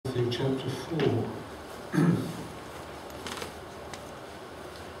chapter 4.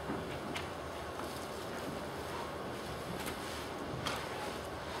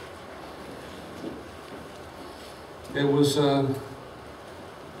 There was a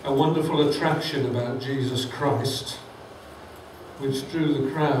wonderful attraction about Jesus Christ which drew the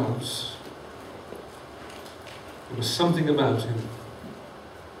crowds. There was something about him.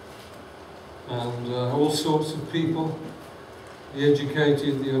 And all sorts of people, the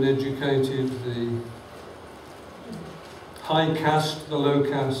educated, the uneducated, the high caste, the low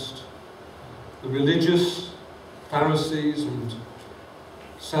caste, the religious, Pharisees and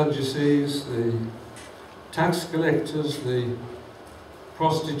Sadducees, the tax collectors, the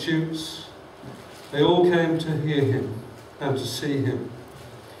prostitutes, they all came to hear him and to see him.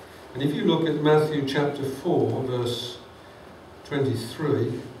 And if you look at Matthew chapter 4, verse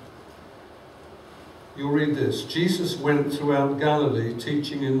 23, you'll read this. Jesus went throughout Galilee,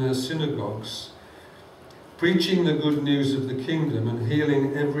 teaching in their synagogues, preaching the good news of the kingdom and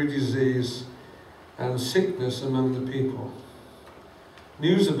healing every disease and sickness among the people.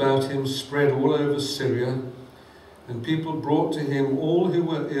 News about him spread all over Syria, and people brought to him all who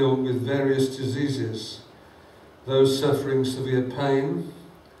were ill with various diseases, those suffering severe pain,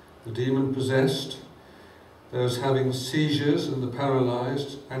 the demon-possessed, those having seizures and the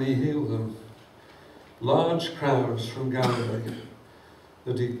paralyzed, and he healed them. Large crowds from Galilee,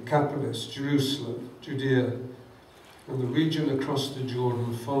 the Decapolis, Jerusalem, Judea, and the region across the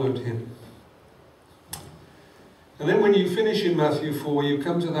Jordan followed him. And then when you finish in Matthew 4, you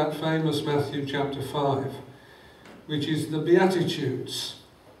come to that famous Matthew chapter 5, which is the beatitudes.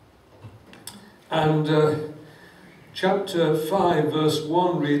 And chapter 5, verse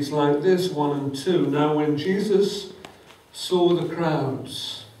 1 reads like this, 1 and 2. Now when Jesus saw the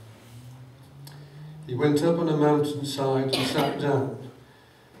crowds, he went up on a mountainside and sat down.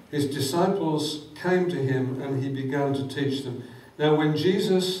 His disciples came to him and he began to teach them. Now when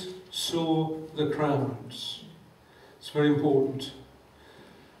Jesus saw the crowds, it's very important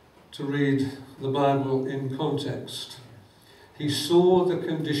to read the Bible in context. He saw the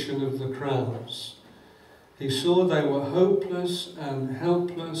condition of the crowds. He saw they were hopeless and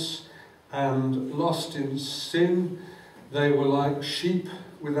helpless and lost in sin. They were like sheep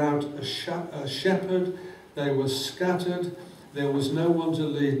without a shepherd. They were scattered. There was no one to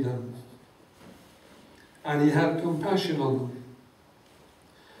lead them. And he had compassion on them.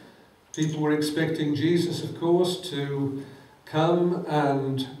 People were expecting Jesus, of course, to come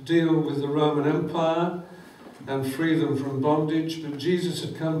and deal with the Roman Empire and free them from bondage, but Jesus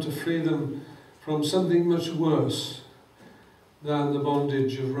had come to free them from something much worse than the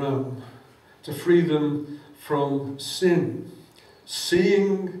bondage of Rome, to free them from sin.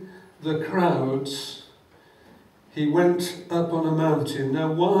 Seeing the crowds, he went up on a mountain.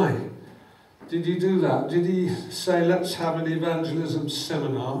 Now why did he do that? Did he say, let's have an evangelism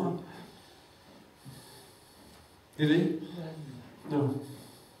seminar? Did he? No.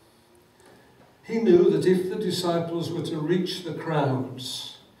 He knew that if the disciples were to reach the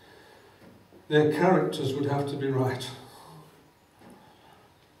crowds, their characters would have to be right.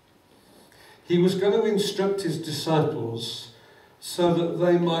 He was going to instruct his disciples so that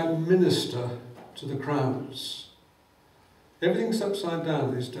they might minister to the crowds. Everything's upside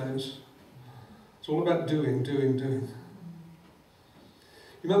down these days. It's all about doing, doing, doing.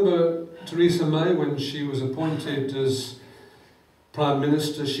 You remember Theresa May, when she was appointed as Prime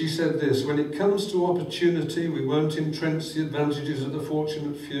Minister, she said this: when it comes to opportunity, we won't entrench the advantages of the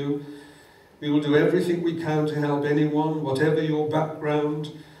fortunate few. We will do everything we can to help anyone, whatever your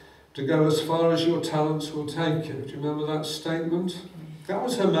background, to go as far as your talents will take you. Do you remember that statement? That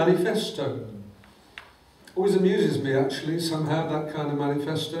was her manifesto. Always amuses me, actually, somehow, that kind of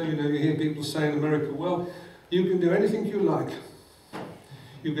manifesto. You know, you hear people say in America, well, you can do anything you like.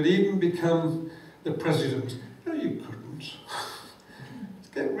 You could even become the president. No, you couldn't.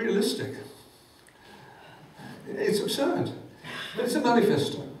 Get realistic. It's absurd. But it's a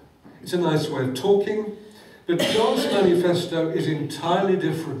manifesto. It's a nice way of talking. But God's manifesto is entirely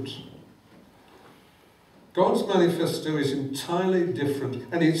different. God's manifesto is entirely different.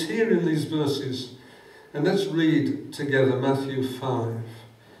 And it's here in these verses. And let's read together Matthew 5,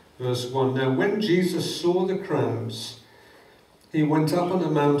 verse 1. Now when Jesus saw the crowds, he went up on a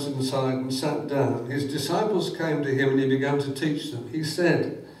mountainside and sat down. His disciples came to him and he began to teach them. He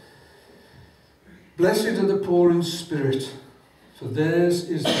said, "Blessed are the poor in spirit, for theirs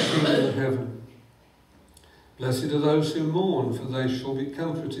is the kingdom of heaven. Blessed are those who mourn, for they shall be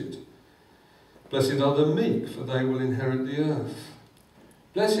comforted. Blessed are the meek, for they will inherit the earth.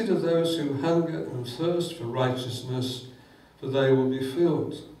 Blessed are those who hunger and thirst for righteousness, for they will be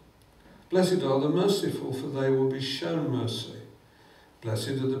filled. Blessed are the merciful, for they will be shown mercy. Blessed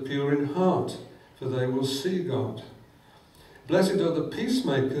are the pure in heart, for they will see God. Blessed are the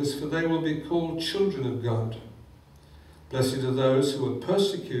peacemakers, for they will be called children of God. Blessed are those who are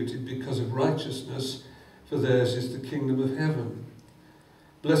persecuted because of righteousness, for theirs is the kingdom of heaven.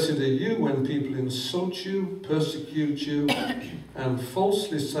 Blessed are you when people insult you, persecute you, and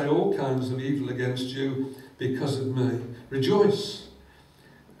falsely say all kinds of evil against you because of me. Rejoice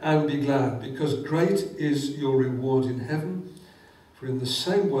and be glad, because great is your reward in heaven, for in the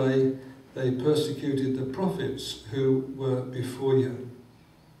same way they persecuted the prophets who were before you.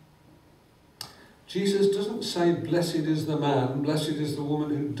 Jesus doesn't say, blessed is the man, blessed is the woman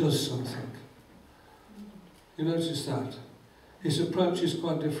who does something. You notice that? His approach is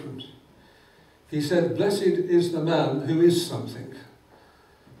quite different. He said, blessed is the man who is something.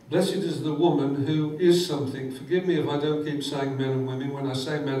 Blessed is the woman who is something. Forgive me if I don't keep saying men and women. When I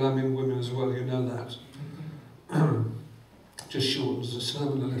say men, I mean women as well. You know that. Just shortens the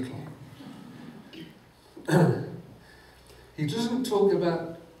sermon a little. He doesn't talk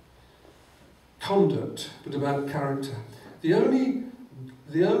about conduct, but about character. The only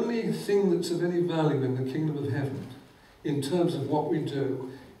thing that's of any value in the kingdom of heaven, in terms of what we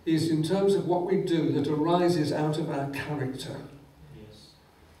do, is in terms of what we do that arises out of our character.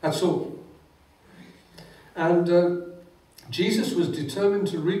 That's all. And Jesus was determined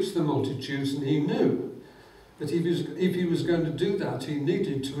to reach the multitudes, and he knew that if he was going to do that, he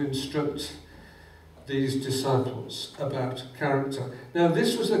needed to instruct these disciples about character. Now,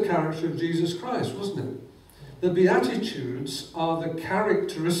 this was the character of Jesus Christ, wasn't it? The Beatitudes are the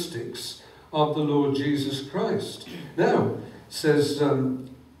characteristics of the Lord Jesus Christ. Now, says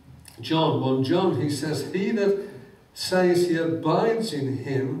John, 1 John, he says, he that says he abides in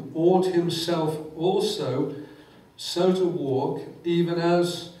him ought himself also so to walk, even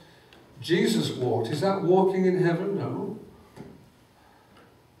as Jesus walked. Is that walking in heaven? No.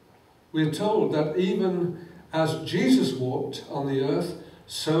 We're told that even as Jesus walked on the earth,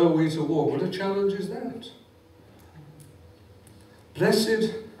 so are we to walk. What a challenge is that?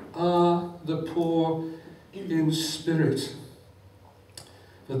 Blessed are the poor in spirit,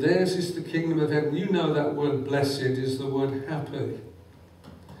 for theirs is the kingdom of heaven. You know that word blessed is the word happy.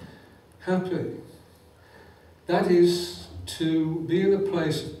 Happy. That is to be in a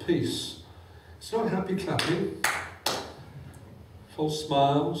place of peace. It's not happy clapping, false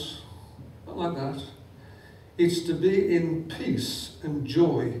smiles, not like that. It's to be in peace and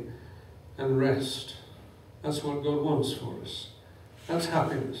joy and rest. That's what God wants for us. That's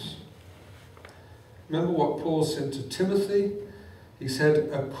happiness. Remember what Paul said to Timothy? He said,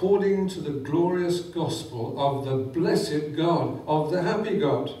 according to the glorious gospel of the blessed God, of the happy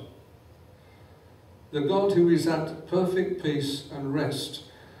God, the God who is at perfect peace and rest,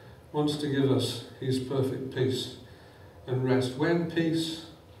 wants to give us his perfect peace and rest. When peace,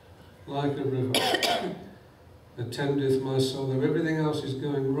 like a river, attendeth my soul, though everything else is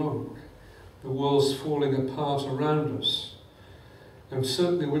going wrong, the world's falling apart around us, and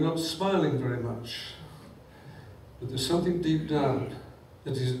certainly we're not smiling very much, but there's something deep down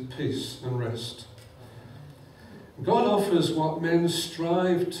that is at peace and rest. God offers what men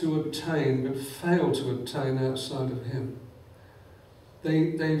strive to obtain but fail to obtain outside of him.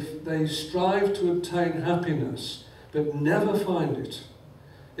 They strive to obtain happiness but never find it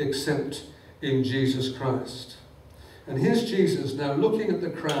except in Jesus Christ. And here's Jesus now looking at the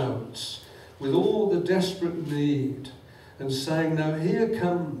crowds with all the desperate need and saying, now here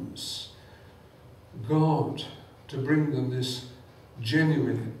comes God to bring them this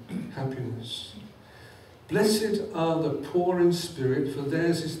genuine happiness. Blessed are the poor in spirit, for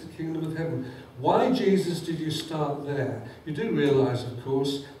theirs is the kingdom of heaven. Why, Jesus, did you start there? You do realise, of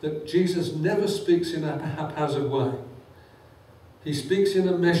course, that Jesus never speaks in a haphazard way. He speaks in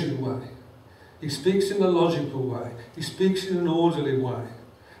a measured way. He speaks in a logical way. He speaks in an orderly way.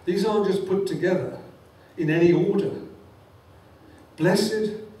 These aren't just put together in any order.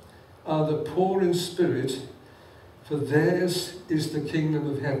 Blessed are the poor in spirit, for theirs is the kingdom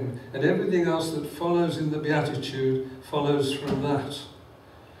of heaven. And everything else that follows in the Beatitude follows from that,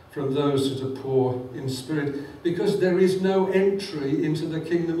 from those that are poor in spirit, because there is no entry into the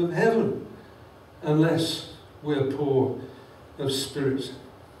kingdom of heaven unless we're poor of spirit.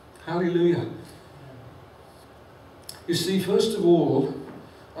 Hallelujah. You see, first of all,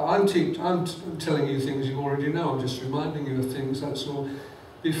 I'm telling you things you already know. I'm just reminding you of things, that's all.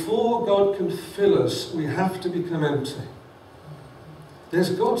 Before God can fill us, we have to become empty. There's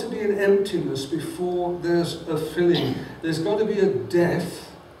got to be an emptiness before there's a filling. There's got to be a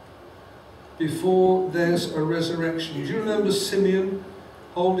death before there's a resurrection. Do you remember Simeon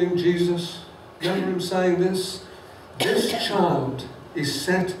holding Jesus. Remember him saying this? This child is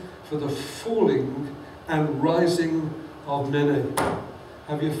set for the falling and rising of many.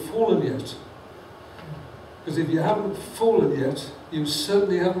 Have you fallen yet? Because if you haven't fallen yet, you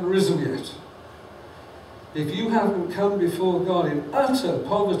certainly haven't risen yet. If you haven't come before God in utter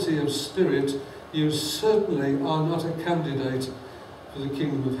poverty of spirit, you certainly are not a candidate for the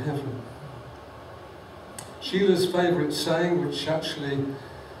kingdom of heaven. Sheila's favourite saying, which actually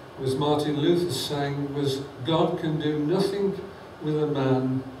was Martin Luther's saying, was, God can do nothing with a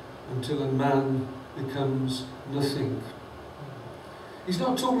man until a man becomes nothing. He's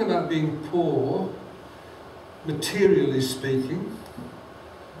not talking about being poor, materially speaking.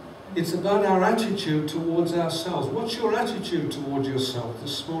 It's about our attitude towards ourselves. What's your attitude towards yourself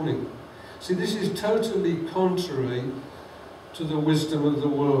this morning? See, this is totally contrary to the wisdom of the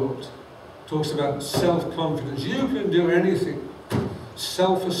world. It talks about self-confidence. You can do anything.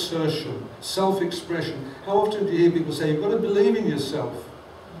 Self-assertion, self-expression. How often do you hear people say, you've got to believe in yourself?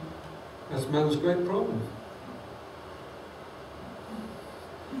 That's man's great problem.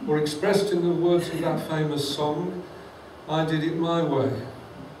 Or expressed in the words of that famous song, I did it my way.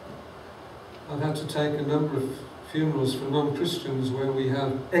 I've had to take a number of funerals for non-Christians where we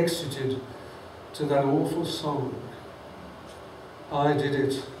have exited to that awful song. I did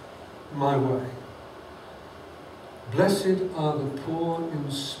it my way. Blessed are the poor in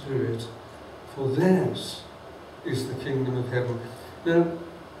spirit, for theirs is the kingdom of heaven. Now,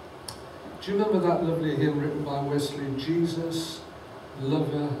 do you remember that lovely hymn written by Wesley? Jesus,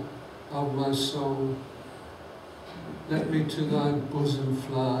 lover of my soul, let me to thy bosom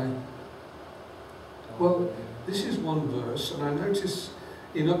fly. Well, this is one verse, and I notice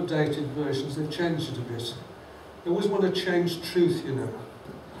in updated versions they've changed it a bit. They always want to change truth, you know.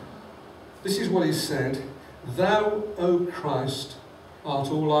 This is what he said, Thou, O Christ, art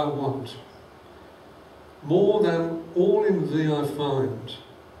all I want. More than all in thee I find.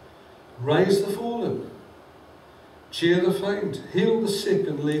 Raise the fallen, cheer the faint, heal the sick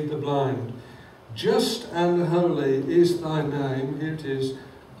and lead the blind. Just and holy is thy name, here it is,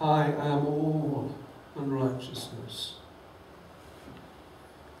 I am all unrighteousness.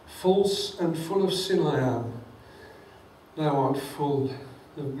 False and full of sin I am, thou art full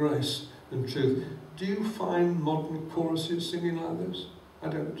of grace and truth. Do you find modern choruses singing like this? I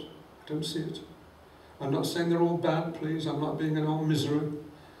don't see it. I'm not saying they're all bad, please, I'm not being an old misery.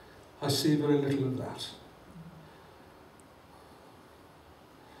 I see very little of that.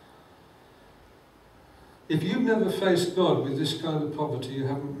 If you've never faced God with this kind of poverty, you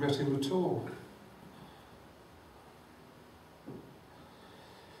haven't met him at all.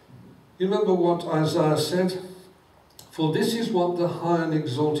 You remember what Isaiah said? For this is what the high and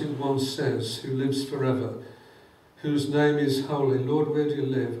exalted one says, who lives forever, whose name is holy. Lord, where do you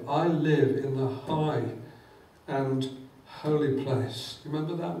live? I live in the high and holy place. You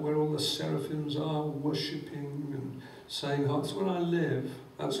remember that, where all the seraphims are worshipping and saying, oh, that's where I live.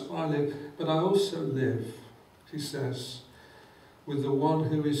 That's where I live. But I also live, he says, with the one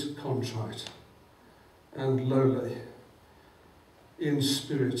who is contrite and lowly in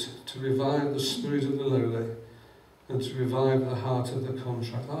spirit, to revive the spirit of the lowly and to revive the heart of the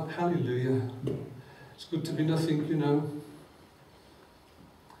contrite. Oh, hallelujah. It's good to be nothing, you know.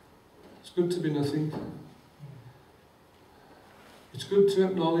 It's good to be nothing. It's good to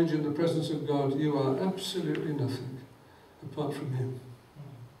acknowledge in the presence of God you are absolutely nothing apart from him.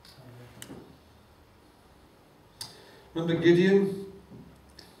 Remember Gideon?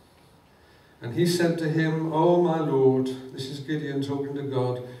 And he said to him, O my Lord, this is Gideon talking to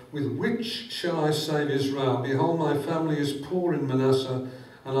God, with which shall I save Israel? Behold, my family is poor in Manasseh,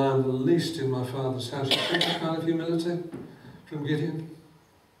 and I am the least in my father's house. You see that kind of humility from Gideon?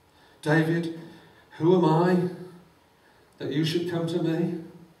 David, who am I that you should come to me?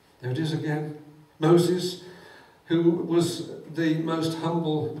 There it is again. Moses, who was the most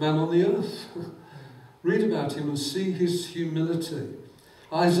humble man on the earth. Read about him and see his humility.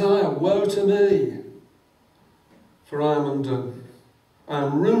 Isaiah, woe to me, for I am undone. I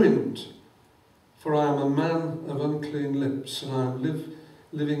am ruined, for I am a man of unclean lips, and I am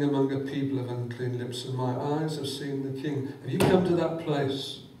living among a people of unclean lips, and my eyes have seen the King. Have you come to that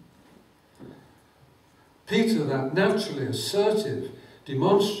place? Peter, that naturally assertive,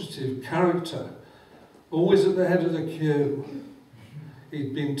 demonstrative character, always at the head of the queue.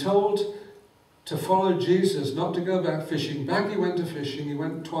 He'd been told to follow Jesus, not to go back fishing. Back he went to fishing. He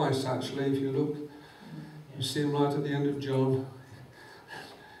went twice, actually, if you look. You see him right at the end of John.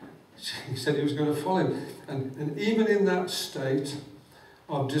 He said he was going to follow him. And even in that state,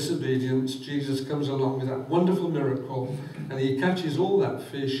 of disobedience, Jesus comes along with that wonderful miracle, and he catches all that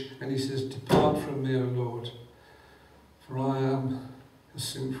fish, and he says, "Depart from me, O Lord, for I am a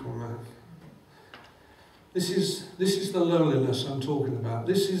sinful man." This is the lowliness I'm talking about.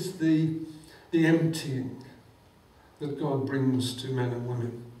 This is the emptying that God brings to men and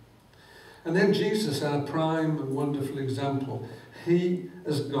women. And then Jesus, our prime and wonderful example, he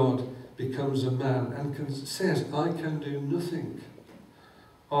as God becomes a man and says, "I can do nothing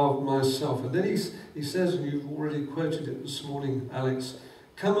of myself." And then he says, and you've already quoted it this morning, Alex,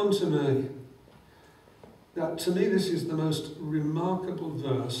 "Come unto me." Now, to me, this is the most remarkable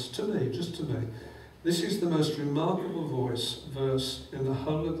verse, to me, just to me. This is the most remarkable verse in the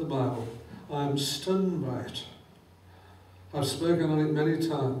whole of the Bible. I am stunned by it. I've spoken on it many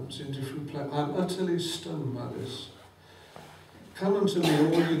times in different places. I'm utterly stunned by this. "Come unto me,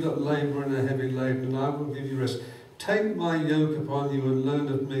 all you that labour and are heavy laden, and I will give you rest. Take my yoke upon you and learn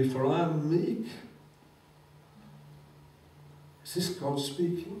of me, for I am meek." Is this God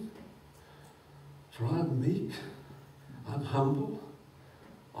speaking? For I am meek, I'm humble,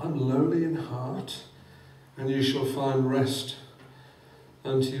 I'm lowly in heart, and you shall find rest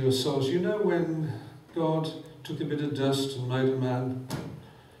unto your souls. You know when God took a bit of dust and made a man,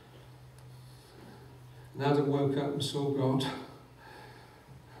 and Adam woke up and saw God,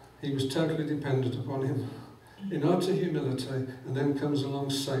 he was totally dependent upon him in utter humility, and then comes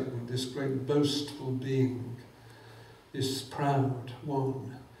along Satan, this great boastful being, this proud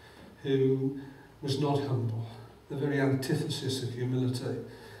one who was not humble, the very antithesis of humility,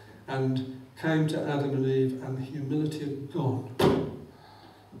 and came to Adam and Eve, and the humility had gone.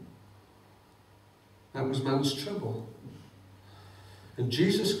 That was man's trouble. And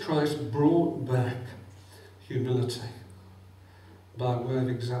Jesus Christ brought back humility by way of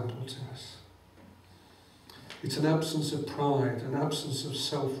example to us. It's an absence of pride, an absence of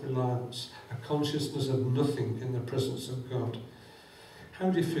self-reliance, a consciousness of nothing in the presence of God. How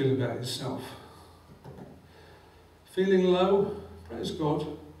do you feel about yourself? Feeling low? Praise God.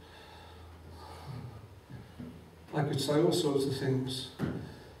 I could say all sorts of things.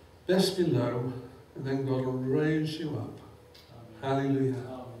 Best be low, and then God will raise you up.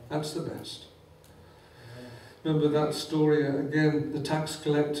 Hallelujah. That's the best. Remember that story again, the tax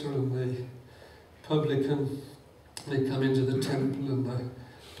collector and the publican. They come into the temple, and the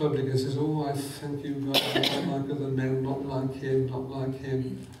publican says, "Oh, I thank you, God, I'm not like other men, not like him, not like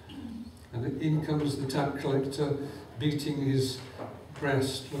him." And in comes the tax collector, beating his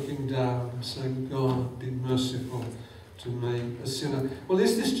breast, looking down, and saying, "God, be merciful to me, a sinner." Well,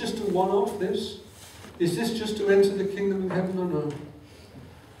 is this just a one-off, this? Is this just to enter the kingdom of heaven or no?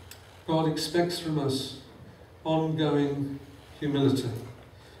 God expects from us ongoing humility.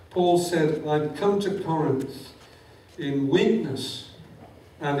 Paul said, "I've come to Corinth in weakness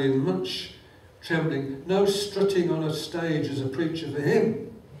and in much trembling." No strutting on a stage as a preacher for him.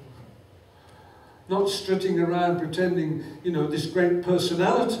 Not strutting around pretending, this great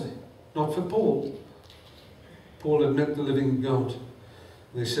personality. Not for Paul. Paul had met the living God.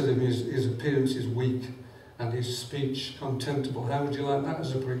 They said of his appearance is weak and his speech contemptible. How would you like that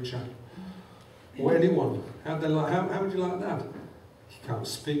as a preacher? Or anyone? How would you like that? He can't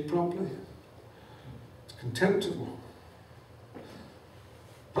speak properly. It's contemptible.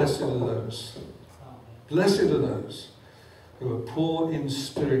 Blessed are those. Blessed are those who are poor in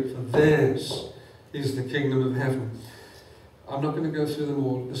spirit, for theirs is the kingdom of heaven. I'm not going to go through them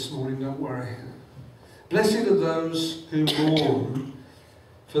all this morning, don't worry. Blessed are those who mourn,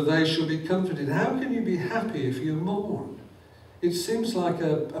 for they shall be comforted. How can you be happy if you mourn? It seems like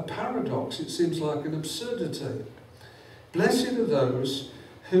a paradox. It seems like an absurdity. Blessed are those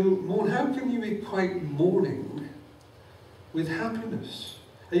who mourn. How can you equate mourning with happiness?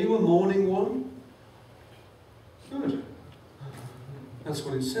 Are you a mourning one? Good. That's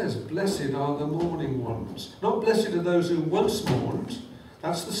what it says. Blessed are the mourning ones. Not blessed are those who once mourned.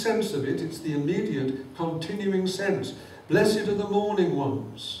 That's the sense of it. It's the immediate, continuing sense. Blessed are the mourning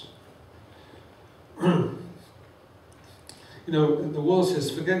ones. The world says,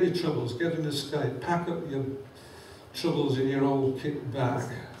 forget your troubles, get an escape, pack up your troubles in your old kit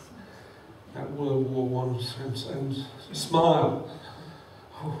bag at World War I and smile.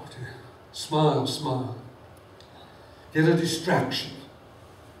 Oh dear. Smile, smile. Get a distraction.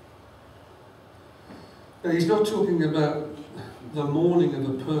 Now, he's not talking about the mourning of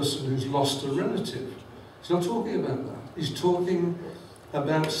a person who's lost a relative. He's not talking about that. He's talking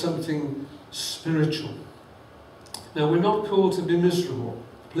about something spiritual. Now, we're not called to be miserable,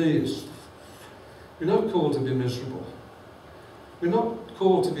 please. We're not called to be miserable. We're not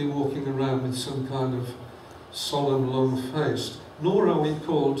called to be walking around with some kind of solemn, long face. nor are we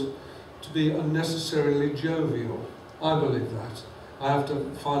called to be unnecessarily jovial. I believe that. I have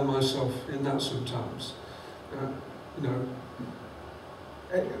to find myself in that sometimes. You know,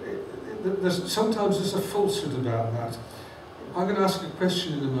 sometimes there's a falsehood about that. I'm going to ask a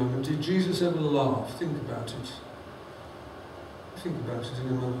question in a moment. Did Jesus ever laugh? Think about it. Think about it in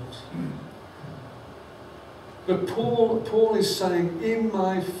a moment. But Paul is saying, in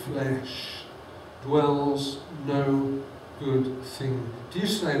my flesh dwells no good thing. Do you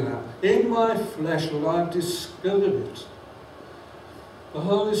say that? In my flesh, Lord, I've discovered it. The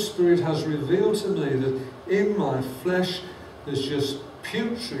Holy Spirit has revealed to me that in my flesh there's just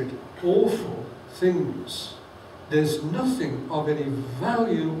putrid, awful things. There's nothing of any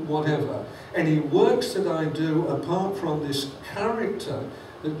value whatever. Any works that I do apart from this character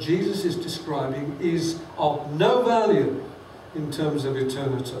that Jesus is describing is of no value in terms of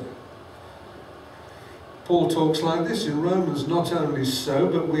eternity. Paul talks like this in Romans, not only so,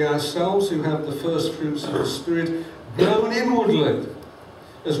 but we ourselves who have the first fruits of the Spirit groan inwardly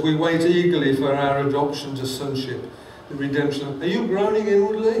as we wait eagerly for our adoption to sonship, the redemption. Are you groaning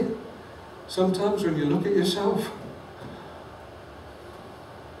inwardly? Sometimes when you look at yourself.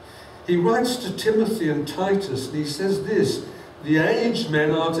 He writes to Timothy and Titus, and he says this, the aged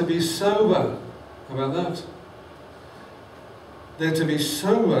men are to be sober. How about that? They're to be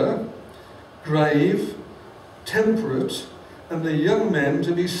sober, grave, temperate, and the young men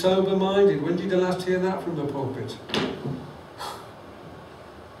to be sober-minded. When did you last hear that from the pulpit?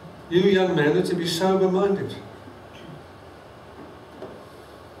 You young men are to be sober-minded.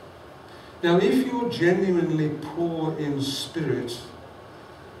 Now, if you're genuinely poor in spirit,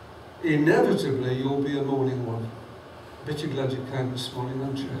 inevitably you'll be a morning one. I bet you're glad you came this morning,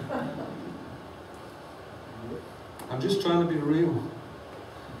 aren't you? I'm just trying to be real.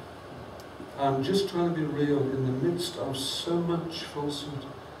 I'm just trying to be real in the midst of so much falsehood.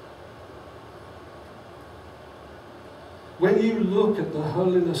 When you look at the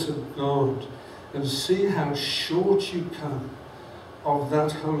holiness of God and see how short you come of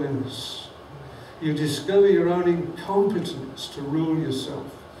that holiness, you discover your own incompetence to rule yourself,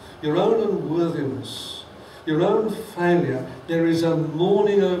 your own unworthiness, your own failure. There is a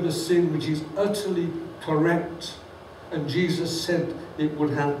mourning over sin which is utterly correct, and Jesus said it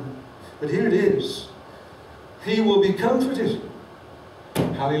would happen. But here it is. He will be comforted.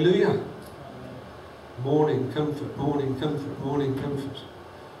 Hallelujah. Morning comfort, morning comfort, morning comfort.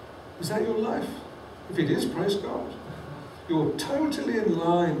 Is that your life? If it is, praise God. You're totally in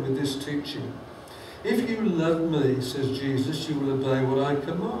line with this teaching. If you love me, says Jesus, you will obey what I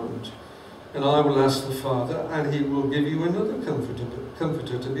command. And I will ask the Father, and he will give you another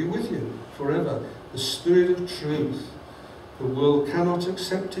comforter to be with you forever. The Spirit of truth. The world cannot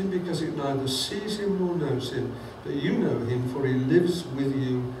accept him because it neither sees him nor knows him. But you know him, for he lives with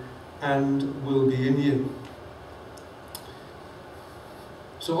you and will be in you.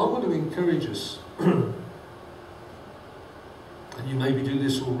 So I want to encourage us, and you maybe do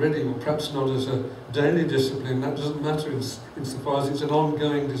this already, or perhaps not as a daily discipline, that doesn't matter insofar as it's an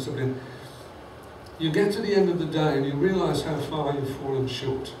ongoing discipline. You get to the end of the day and you realise how far you've fallen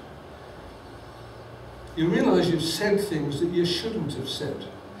short. You realise you've said things that you shouldn't have said.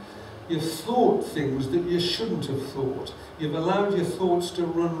 You've thought things that you shouldn't have thought. You've allowed your thoughts to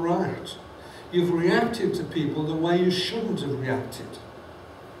run riot. You've reacted to people the way you shouldn't have reacted.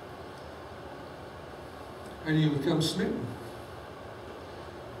 And you become smitten.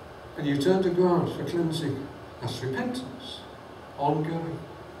 And you turn to God for cleansing. That's repentance. Ongoing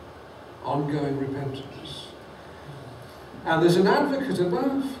repentance. And there's an advocate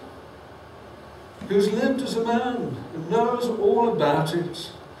above who's lived as a man and knows all about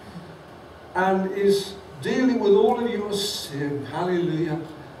it and is dealing with all of your sin. Hallelujah.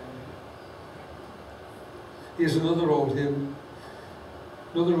 Here's another old hymn,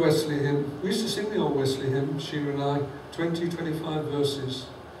 another Wesley hymn. We used to sing the old Wesley hymn, Sheila and I, 25 verses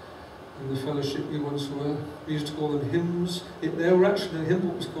in the fellowship we once were. We used to call them hymns. They were actually a hymn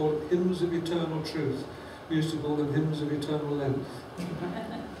that was called Hymns of Eternal Truth. We used to call them hymns of eternal length.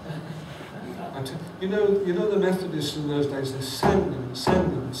 You know the Methodists in those days, they sang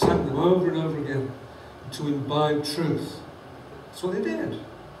them over and over again to imbibe truth. That's what they did.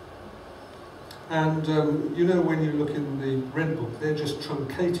 And you know, when you look in the Red Book, they're just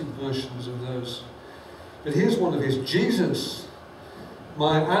truncated versions of those. But here's one of his. Jesus,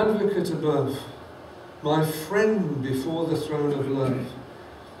 my advocate above, my friend before the throne of love,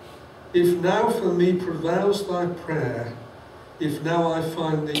 if now for me prevails thy prayer, if now I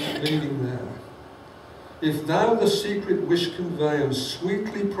find thee leaning there, if thou the secret wish convey and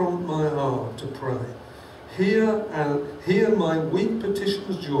sweetly prompt my heart to pray, Hear my weak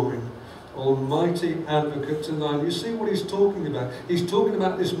petitions join, Almighty Advocate to thine. You see what he's talking about? He's talking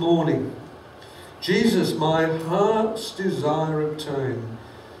about this morning. Jesus, my heart's desire obtain,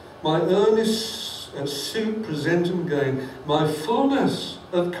 my earnest suit present and gain, my fullness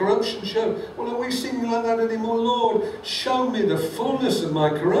of corruption show. Well, are we singing like that anymore? Lord, show me the fullness of my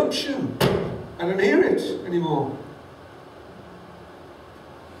corruption. I don't hear it anymore.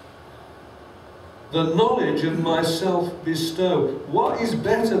 The knowledge of myself bestow. What is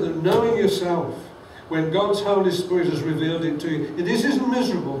better than knowing yourself when God's Holy Spirit has revealed it to you? This isn't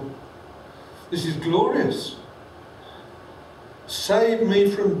miserable. This is glorious. Save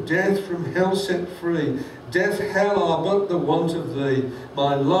me from death, from hell set free. Death, hell are but the want of thee.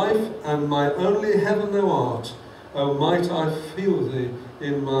 My life and my only heaven thou art. Oh, might I feel thee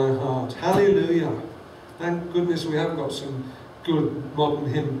in my heart. Hallelujah. Thank goodness we have got some good modern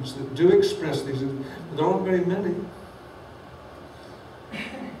hymns that do express these, but there aren't very many.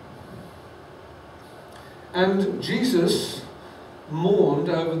 And Jesus mourned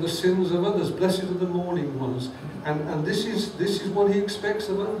over the sins of others. Blessed are the mourning ones. And this is what he expects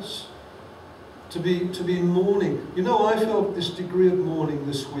of us. To be mourning. You know, I felt this degree of mourning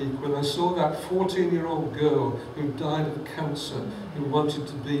this week when I saw that 14-year-old girl who died of cancer, who wanted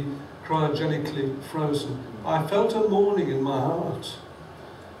to be cryogenically frozen. I felt a mourning in my heart.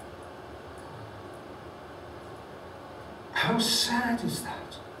 How sad is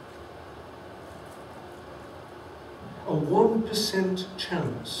that? A 1%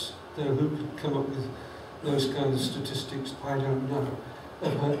 chance, though who could come up with those kind of statistics, I don't know,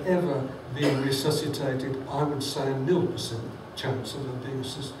 of her ever being resuscitated. I would say a 0% chance of her being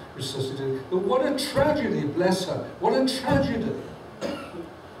resuscitated. But what a tragedy, bless her. What a tragedy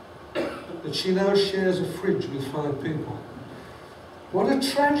that she now shares a fridge with 5 people. What a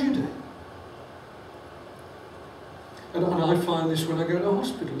tragedy. And I find this when I go to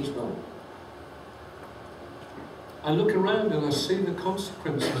hospital as well. I look around and I see the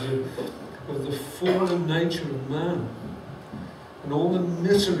consequences of the fallen nature of man and all the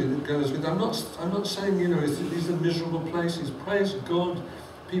misery that goes with it. I'm not saying, you know, these are miserable places. Praise God,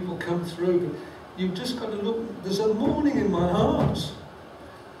 people come through, but you've just got to look. There's a mourning in my heart.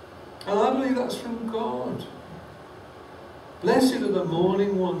 And I believe that's from God. Blessed are the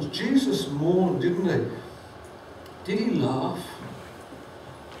mourning ones. Jesus mourned, didn't he? Did he laugh?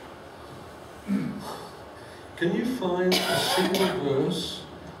 Can you find a single verse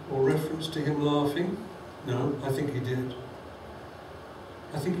or reference to him laughing? No, I think he did.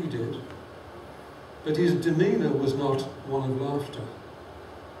 I think he did. But his demeanour was not one of laughter.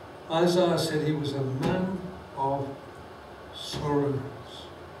 Isaiah said he was a man of sorrows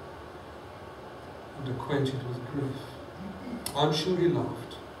and acquainted with grief. I'm sure he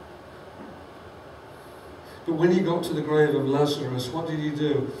laughed. But when he got to the grave of Lazarus, what did he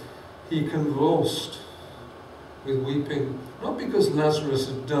do? He convulsed with weeping, not because Lazarus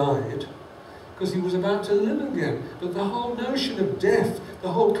had died, because he was about to live again, but the whole notion of death,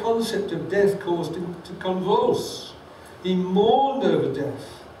 the whole concept of death caused him to convulse. He mourned over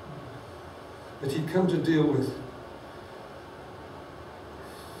death that he'd come to deal with.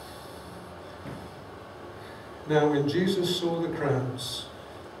 Now, when Jesus saw the crowds,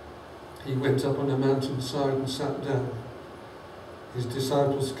 he went up on a mountainside and sat down. His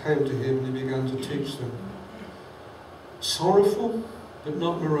disciples came to him and he began to teach them. Sorrowful, but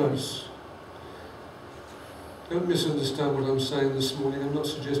not morose. Don't misunderstand what I'm saying this morning. I'm not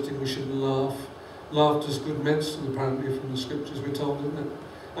suggesting we shouldn't laugh. Laughter's good medicine, apparently, from the scriptures we're told, isn't it?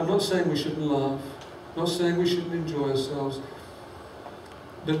 I'm not saying we shouldn't laugh. I'm not saying we shouldn't enjoy ourselves.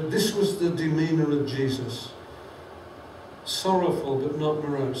 But this was the demeanour of Jesus. Sorrowful, but not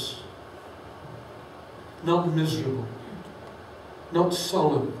morose. Not miserable. Not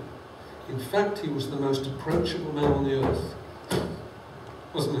solemn. In fact, he was the most approachable man on the earth.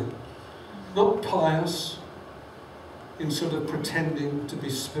 Wasn't he? Not pious, in sort of pretending to be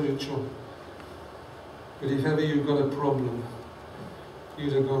spiritual. But if ever you've got a problem,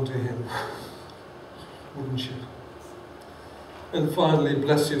 you'd have gone to him. Wouldn't you? And finally,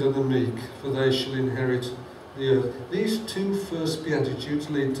 blessed are the meek, for they shall inherit the earth. These 2 first Beatitudes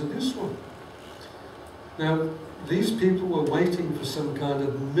lead to this one. Now, these people were waiting for some kind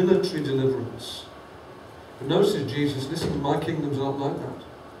of military deliverance. But notice Jesus, listen, my kingdom's not like that.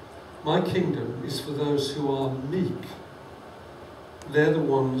 My kingdom is for those who are meek. They're the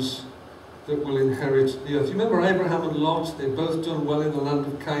ones that will inherit the earth. You remember Abraham and Lot? They'd both done well in the land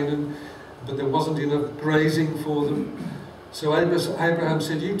of Canaan, but there wasn't enough grazing for them. So Abraham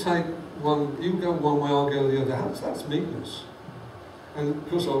said, you take one, you go one way, I'll go the other. That's meekness. And of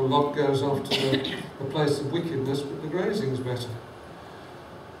course old Lot goes off to the place of wickedness, but the grazing's better.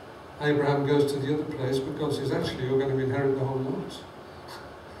 Abraham goes to the other place, but God says, actually, you're going to inherit the whole lot.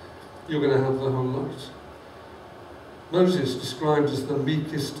 You're going to have the whole lot. Moses, described as the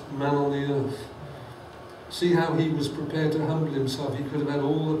meekest man on the earth. See how he was prepared to humble himself. He could have had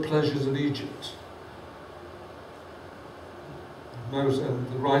all the pleasures of Egypt. Moses, and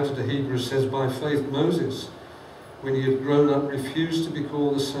the writer to Hebrews says, by faith Moses, when he had grown up, refused to be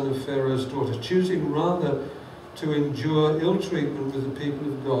called the son of Pharaoh's daughter, choosing rather to endure ill treatment with the people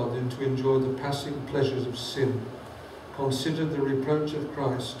of God than to enjoy the passing pleasures of sin. Considered the reproach of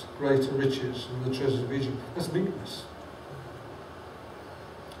Christ greater riches than the treasures of Egypt. That's meekness.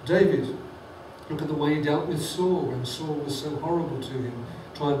 David, look at the way he dealt with Saul when Saul was so horrible to him,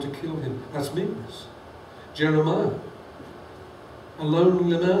 trying to kill him. That's meekness. Jeremiah, a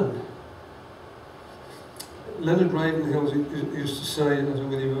lonely man. Leonard Ravenhill used to say, I don't know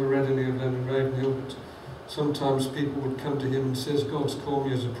whether you've ever read any of Leonard Ravenhill, but sometimes people would come to him and says, God's called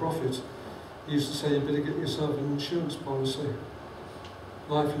me as a prophet. He used to say, you better get yourself an insurance policy,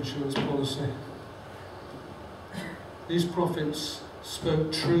 life insurance policy. These prophets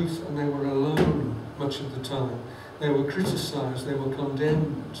spoke truth and they were alone much of the time. They were criticised, they were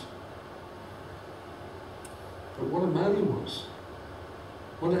condemned. But what a man he was.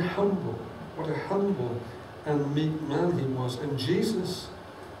 What a humble and meek man he was. And Jesus,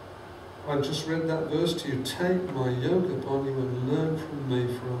 I just read that verse to you, take my yoke upon you and learn from me,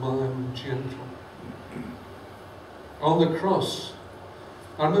 for I am gentle. On the cross,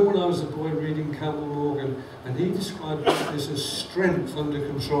 I remember when I was a boy reading Campbell Morgan, and he described this as strength under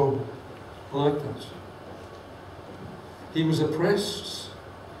control. I like that. He was oppressed,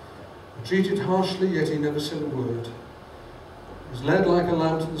 treated harshly, yet he never said a word. He was led like a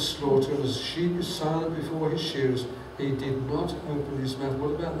lamb to the slaughter, and as a sheep is silent before his shearers, he did not open his mouth.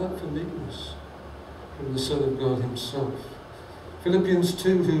 What about that for meekness? From the Son of God himself. Philippians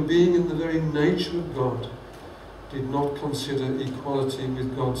 2, who being in the very nature of God, did not consider equality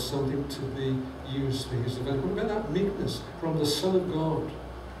with God something to be used for his advantage. What about that meekness from the Son of God?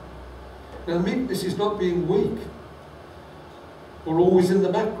 Now meekness is not being weak or always in the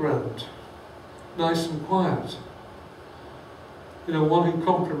background, nice and quiet. You know, one who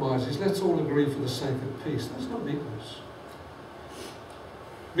compromises, let's all agree for the sake of peace. That's not meekness.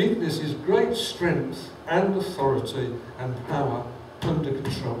 Meekness is great strength and authority and power under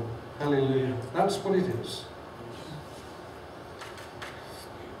control. Hallelujah. That's what it is.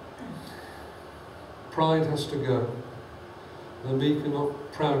 Pride has to go. The meek are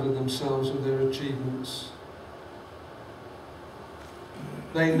not proud of themselves and their achievements.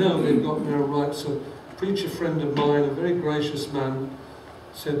 They know they've got no rights. A preacher friend of mine, a very gracious man,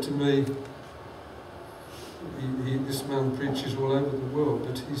 said to me, this man preaches all over the world,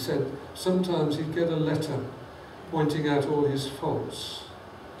 but he said sometimes he'd get a letter pointing out all his faults.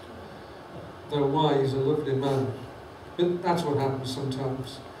 Though why, he's a lovely man. But that's what happens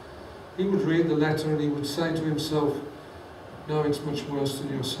sometimes. He would read the letter and he would say to himself, no, it's much worse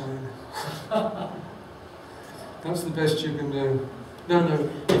than you're saying. That's the best you can do. No,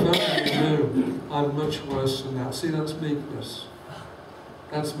 if only you knew, I'm much worse than that. See, that's meekness.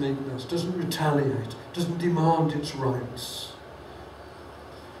 That's meekness. Doesn't retaliate. Doesn't demand its rights.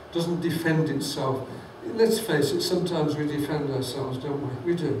 Doesn't defend itself. Let's face it, sometimes we defend ourselves, don't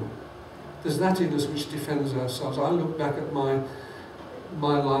we? We do. There's that in us which defends ourselves. I look back at my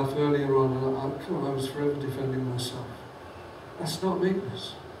life earlier on and I was forever defending myself. That's not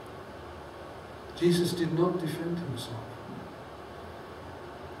meekness. Jesus did not defend himself.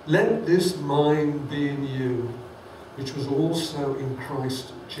 Let this mind be in you, which was also in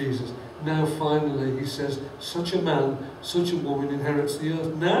Christ Jesus. Now finally, he says, such a man, such a woman inherits the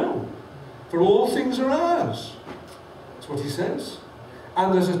earth now. For all things are ours. That's what he says.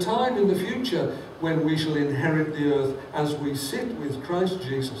 And there's a time in the future when we shall inherit the earth as we sit with Christ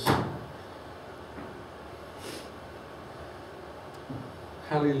Jesus.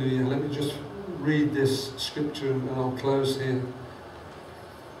 Hallelujah. Let me just read this scripture and I'll close here.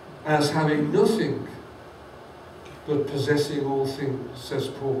 As having nothing but possessing all things, says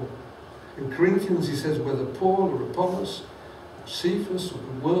Paul. In Corinthians he says, whether Paul or Apollos, or Cephas, or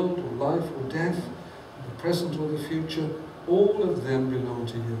the world, or life, or death, or the present or the future, all of them belong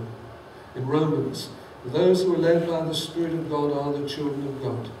to you. In Romans, those who are led by the Spirit of God are the children of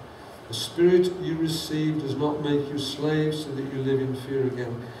God. The Spirit you received does not make you slaves so that you live in fear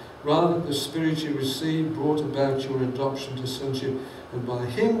again. Rather, the Spirit you received brought about your adoption to sonship, and by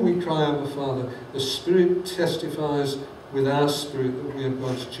him we cry, Abba, Father. The Spirit testifies with our spirit that we are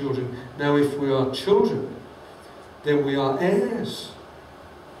God's children. Now, if we are children, then we are heirs,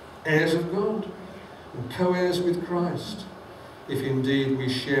 heirs of God, and co-heirs with Christ, if indeed we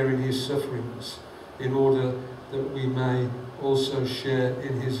share in his sufferings, in order that we may also share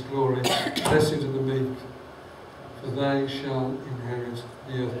in his glory. Blessed are the meek, for they shall inherit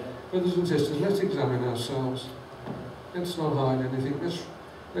the earth. Brothers and sisters, let's examine ourselves. Let's not hide anything.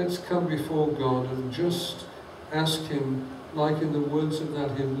 Let's come before God and just ask him, like in the words of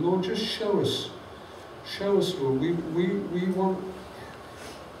that hymn, Lord, just show us. Show us, Lord.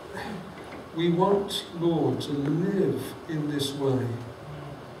 We want, Lord, to live in this way.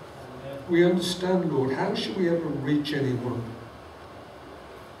 We understand, Lord, how should we ever reach anyone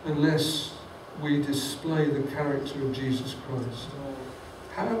unless we display the character of Jesus Christ?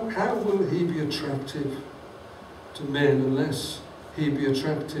 How will he be attractive to men unless he be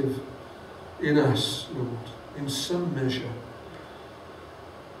attractive in us, Lord, in some measure?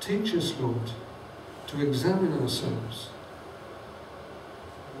 Teach us, Lord, to examine ourselves.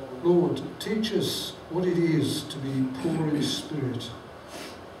 Lord, teach us what it is to be poor in spirit,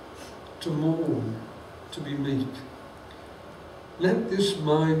 to mourn, to be meek. Let this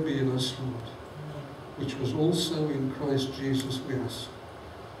mind be in us, Lord, which was also in Christ Jesus, we ask,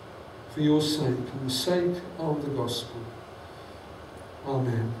 for your sake and the sake of the gospel.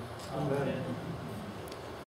 Amen. Amen.